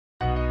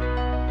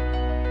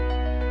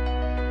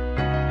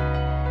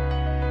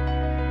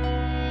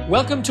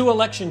Welcome to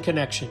Election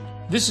Connection.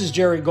 This is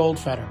Jerry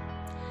Goldfeder.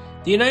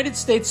 The United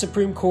States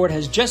Supreme Court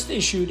has just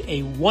issued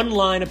a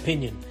one-line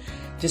opinion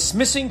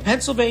dismissing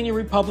Pennsylvania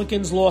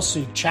Republicans'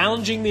 lawsuit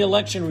challenging the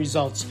election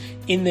results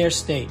in their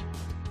state.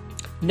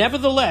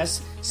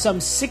 Nevertheless,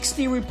 some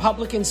 60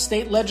 Republican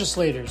state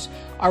legislators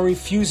are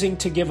refusing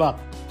to give up,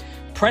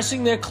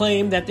 pressing their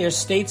claim that their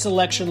state's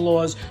election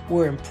laws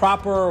were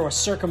improper or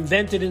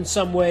circumvented in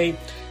some way.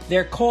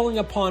 They're calling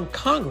upon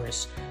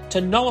Congress to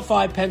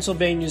nullify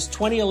Pennsylvania's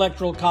 20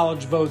 Electoral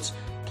College votes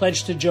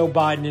pledged to Joe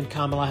Biden and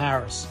Kamala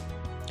Harris.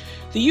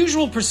 The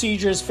usual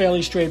procedure is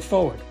fairly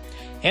straightforward.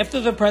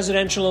 After the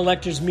presidential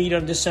electors meet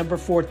on December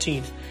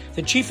 14th,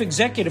 the chief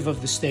executive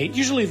of the state,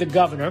 usually the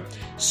governor,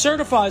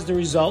 certifies the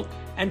result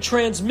and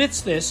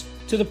transmits this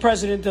to the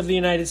President of the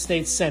United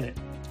States Senate,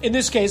 in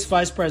this case,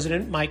 Vice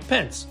President Mike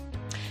Pence.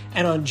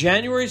 And on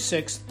January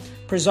 6th,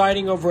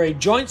 presiding over a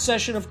joint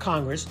session of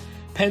Congress,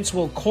 Pence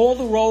will call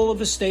the roll of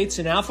the states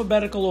in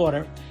alphabetical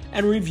order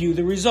and review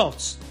the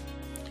results.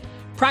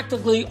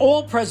 Practically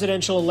all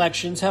presidential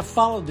elections have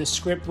followed this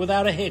script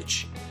without a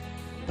hitch.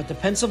 But the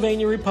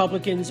Pennsylvania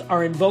Republicans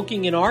are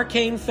invoking an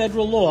arcane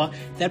federal law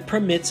that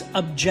permits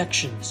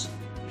objections.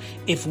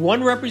 If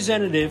one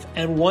representative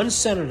and one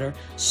senator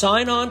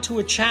sign on to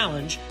a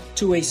challenge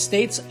to a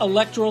state's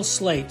electoral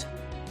slate,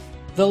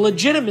 the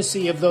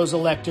legitimacy of those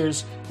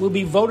electors will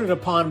be voted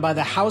upon by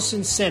the House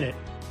and Senate,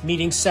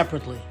 meeting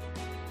separately.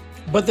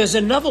 But there's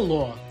another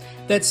law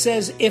that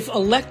says if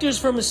electors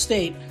from a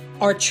state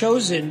are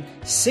chosen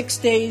 6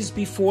 days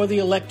before the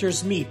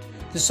electors meet,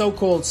 the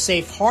so-called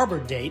safe harbor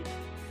date,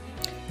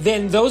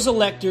 then those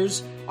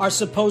electors are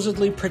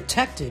supposedly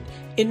protected,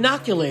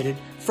 inoculated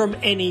from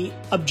any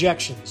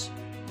objections.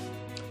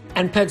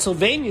 And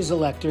Pennsylvania's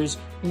electors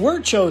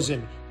were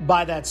chosen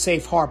by that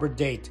safe harbor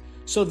date,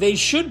 so they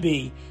should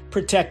be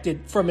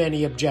protected from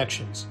any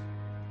objections.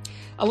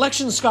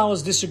 Election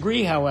scholars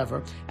disagree,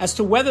 however, as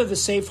to whether the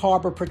safe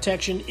harbor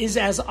protection is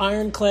as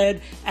ironclad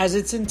as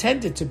it's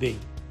intended to be.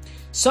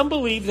 Some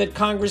believe that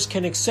Congress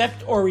can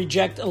accept or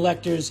reject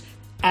electors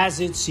as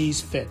it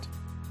sees fit.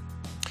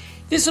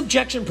 This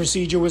objection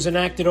procedure was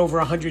enacted over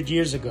 100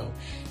 years ago,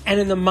 and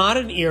in the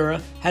modern era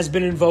has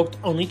been invoked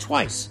only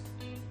twice.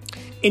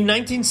 In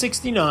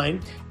 1969,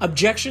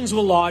 objections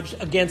were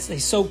lodged against a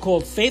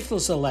so-called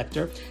faithless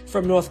elector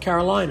from North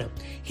Carolina.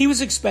 He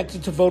was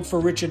expected to vote for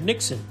Richard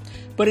Nixon,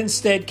 but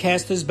instead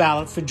cast his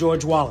ballot for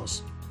George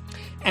Wallace.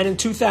 And in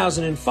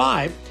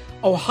 2005,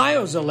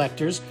 Ohio's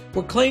electors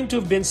were claimed to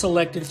have been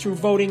selected through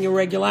voting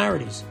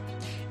irregularities.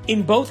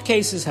 In both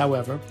cases,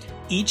 however,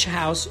 each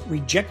house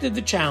rejected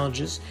the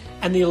challenges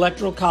and the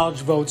Electoral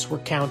College votes were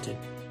counted.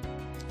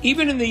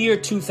 Even in the year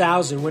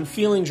 2000, when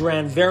feelings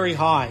ran very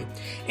high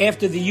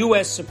after the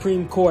U.S.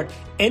 Supreme Court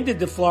ended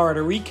the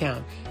Florida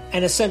recount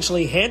and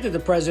essentially handed the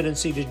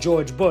presidency to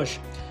George Bush,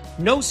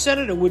 no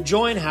senator would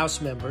join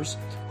House members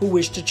who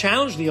wished to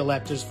challenge the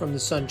electors from the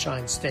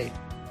Sunshine State.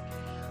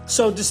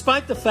 So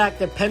despite the fact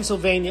that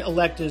Pennsylvania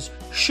electors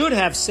should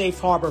have safe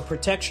harbor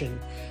protection,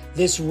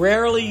 this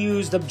rarely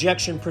used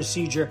objection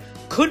procedure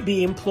could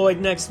be employed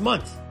next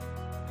month.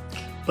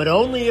 But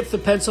only if the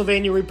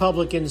Pennsylvania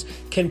Republicans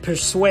can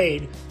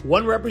persuade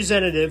one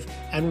representative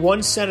and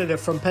one senator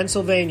from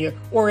Pennsylvania,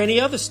 or any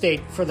other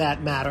state for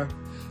that matter,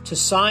 to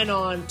sign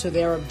on to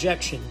their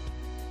objection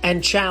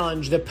and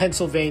challenge the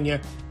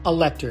Pennsylvania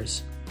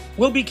electors.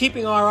 We'll be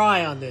keeping our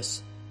eye on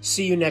this.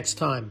 See you next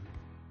time.